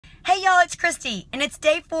Hey y'all, it's Christy, and it's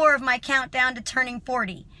day 4 of my countdown to turning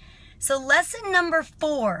 40. So lesson number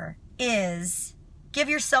 4 is give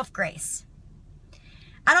yourself grace.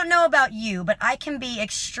 I don't know about you, but I can be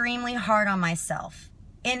extremely hard on myself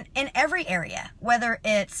in every area, whether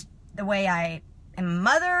it's the way I am a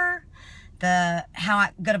mother, how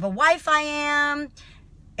good of a wife I am,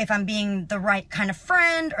 if I'm being the right kind of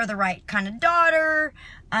friend or the right kind of daughter,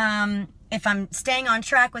 if I'm staying on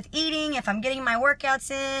track with eating, if I'm getting my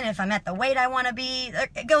workouts in, if I'm at the weight I want to be.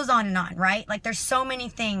 It goes on, right? Like there's so many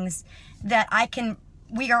things that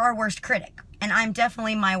we are our worst critic. And I'm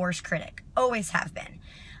definitely my worst critic. Always have been.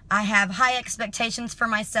 I have high expectations for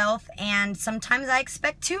myself, and sometimes I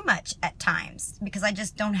expect too much at times because I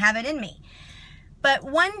just don't have it in me. But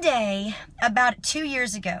one day, about 2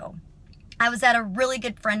 years ago, I was at a really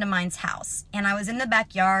good friend of mine's house, and I was in the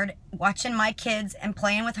backyard watching my kids and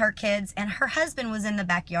playing with her kids, and her husband was in the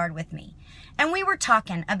backyard with me. And we were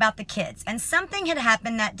talking about the kids, and something had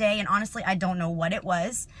happened that day, and honestly, I don't know what it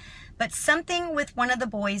was, but something with one of the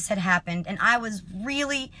boys had happened, and I was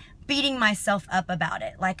really beating myself up about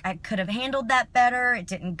it. Like I could have handled that better, it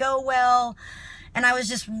didn't go well, and I was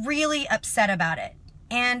just really upset about it.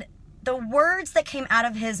 And the words that came out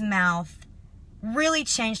of his mouth really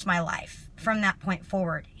changed my life. From that point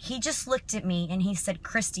forward, he just looked at me and he said,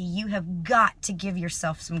 Christy, you have got to give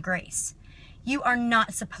yourself some grace. You are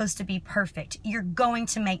not supposed to be perfect. You're going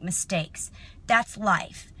to make mistakes. That's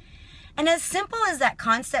life. And as simple as that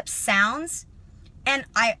concept sounds, and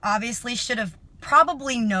I obviously should have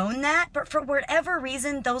probably known that, but for whatever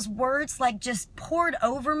reason, those words like just poured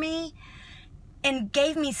over me and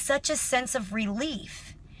gave me such a sense of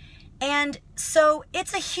relief. And so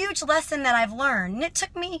it's a huge lesson that I've learned. And it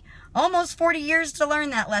took me almost 40 years to learn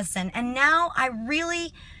that lesson. And now I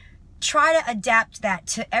really try to adapt that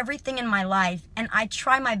to everything in my life. And I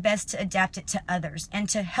try my best to adapt it to others and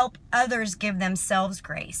to help others give themselves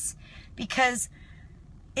grace. Because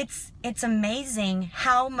it's amazing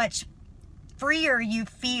how much freer you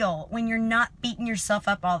feel when you're not beating yourself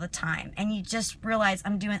up all the time. And you just realize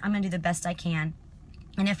I'm going to do the best I can.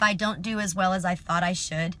 And if I don't do as well as I thought I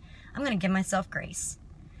should, I'm going to give myself grace,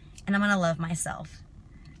 and I'm going to love myself.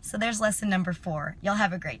 So there's lesson number 4. Y'all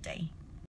have a great day.